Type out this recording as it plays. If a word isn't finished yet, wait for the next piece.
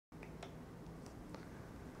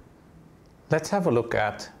let's have a look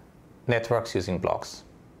at networks using blocks.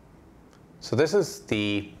 So this is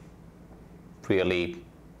the really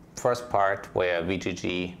first part where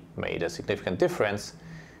VGG made a significant difference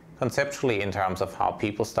conceptually in terms of how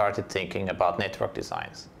people started thinking about network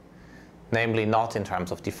designs. Namely, not in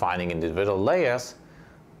terms of defining individual layers,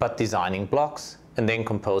 but designing blocks and then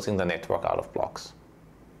composing the network out of blocks.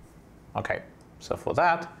 Okay, so for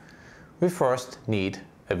that, we first need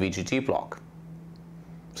a VGG block.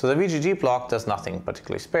 So the VGG block does nothing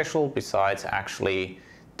particularly special besides actually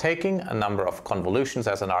taking a number of convolutions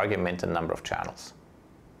as an argument and number of channels.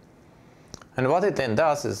 And what it then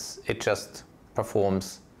does is it just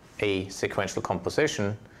performs a sequential composition.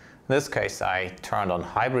 In this case, I turned on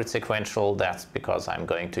hybrid sequential. That's because I'm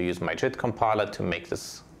going to use my JIT compiler to make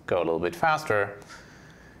this go a little bit faster.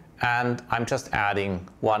 And I'm just adding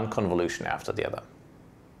one convolution after the other.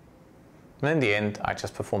 And in the end, I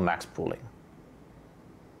just perform max pooling.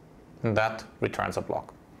 And that returns a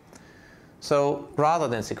block. So rather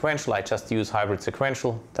than sequential, I just use hybrid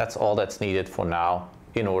sequential. That's all that's needed for now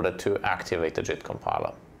in order to activate the JIT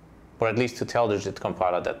compiler, or at least to tell the JIT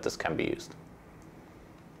compiler that this can be used.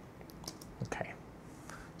 Okay,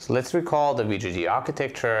 so let's recall the VGG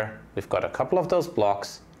architecture. We've got a couple of those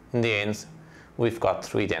blocks. In the end, we've got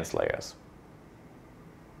 3 dense layers.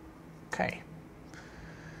 Okay,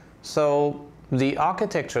 so the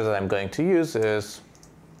architecture that I'm going to use is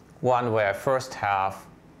one where I first have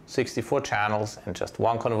 64 channels and just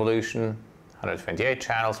one convolution, 128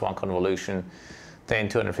 channels, one convolution, then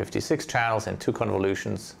 256 channels and 2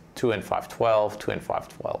 convolutions, 2 and 512, 2 and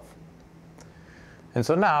 512. And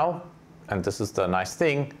so now, and this is the nice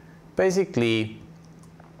thing, basically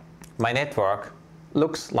my network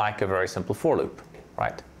looks like a very simple for loop,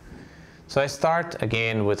 right? So I start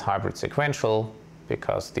again with hybrid sequential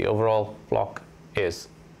because the overall block is,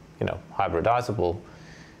 hybridizable,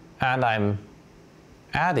 and I'm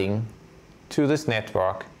adding to this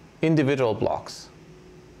network individual blocks.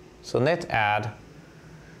 So net add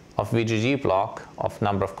of VGG block of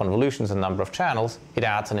number of convolutions and number of channels, it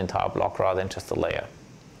adds an entire block rather than just a layer.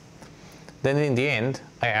 Then in the end,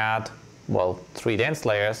 I add, 3 dense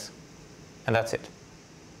layers, and that's it.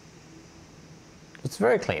 It's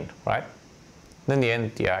very clean, right? Then in the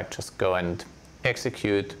end, I just go and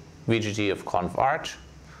execute VGG of conv arch.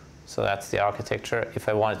 So that's the architecture. If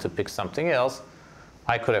I wanted to pick something else,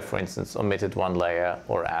 I could have, for instance, omitted 1 layer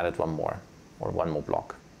or added 1 more, or 1 more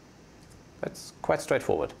block. That's quite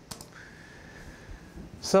straightforward.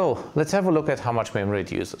 So let's have a look at how much memory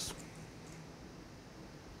it uses.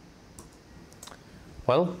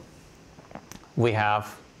 Well, we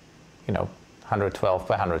have, 112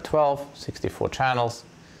 by 112, 64 channels,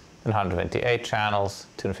 and 128 channels,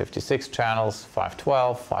 256 channels,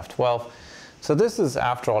 512, 512. So this is,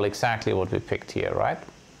 after all, exactly what we picked here, right?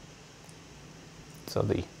 So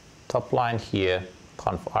the top line here,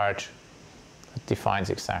 conv arch, that defines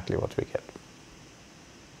exactly what we get.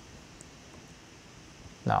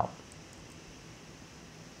 Now,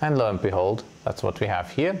 and lo and behold, that's what we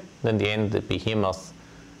have here. Then the end, the behemoth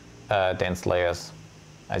dense layers,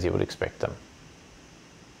 as you would expect them.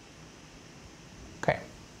 Okay.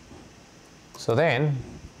 So then,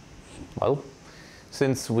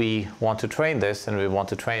 since we want to train this and we want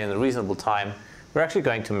to train in a reasonable time, we're actually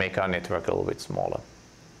going to make our network a little bit smaller.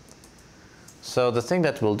 So the thing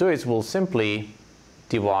that we'll do is we'll simply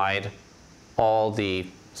divide all the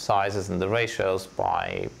sizes and the ratios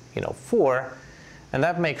by 4, and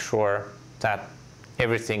that makes sure that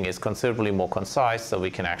everything is considerably more concise so we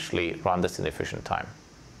can actually run this in efficient time.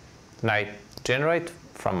 And I generate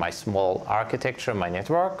from my small architecture my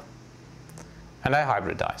network, and I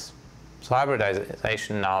hybridize. So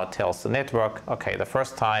hybridization now tells the network, okay, the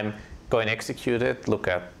first time go and execute it, look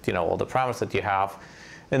at all the parameters that you have,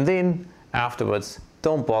 and then afterwards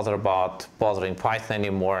don't bother about bothering Python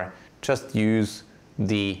anymore, just use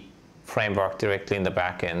the framework directly in the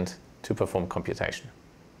back end to perform computation.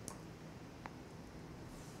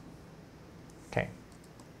 Okay,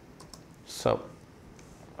 so,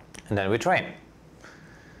 and then we train.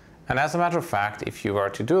 And as a matter of fact, if you were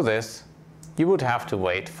to do this, you would have to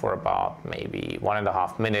wait for about maybe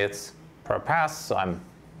 1.5 minutes per pass. So I'm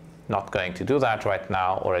not going to do that right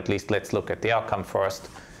now, or at least let's look at the outcome first.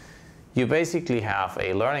 You basically have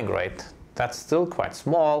a learning rate that's still quite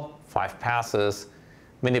small, 5 passes,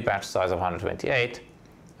 mini batch size of 128,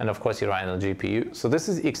 and of course you run on the GPU. So this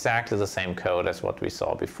is exactly the same code as what we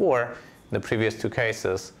saw before in the previous 2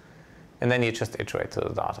 cases, and then you just iterate to the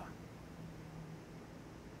data.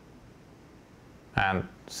 And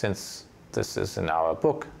since this is in our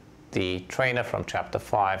book, the trainer from chapter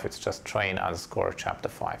 5, it's just train underscore chapter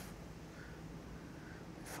 5.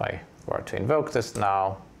 If If I were to invoke this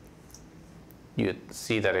now, you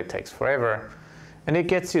see that it takes forever, and it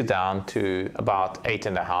gets you down to about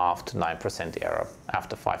 8.5 to 9% error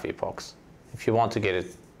after 5 epochs. If you want to get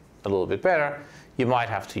it a little bit better, you might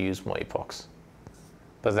have to use more epochs.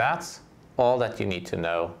 But that's all that you need to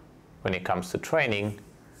know when it comes to training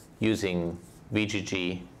using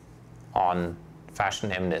VGG on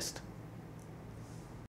Fashion MNIST.